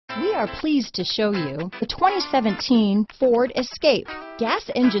We are pleased to show you the 2017 Ford Escape. Gas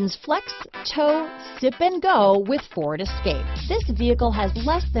engines flex, tow, sip and go with Ford Escape. This vehicle has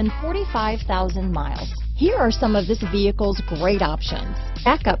less than 45,000 miles. Here are some of this vehicle's great options: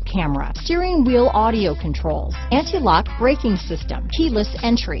 backup camera, steering wheel audio controls, anti-lock braking system, keyless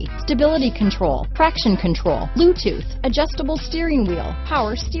entry, stability control, traction control, Bluetooth, adjustable steering wheel,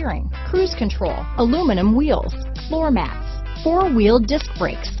 power steering, cruise control, aluminum wheels, floor mats, four-wheel disc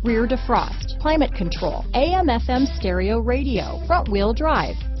brakes, rear defrost, climate control, AM/FM stereo radio, front-wheel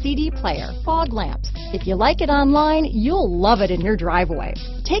drive, CD player, fog lamps. If you like it online, you'll love it in your driveway.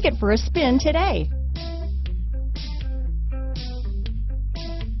 Take it for a spin today.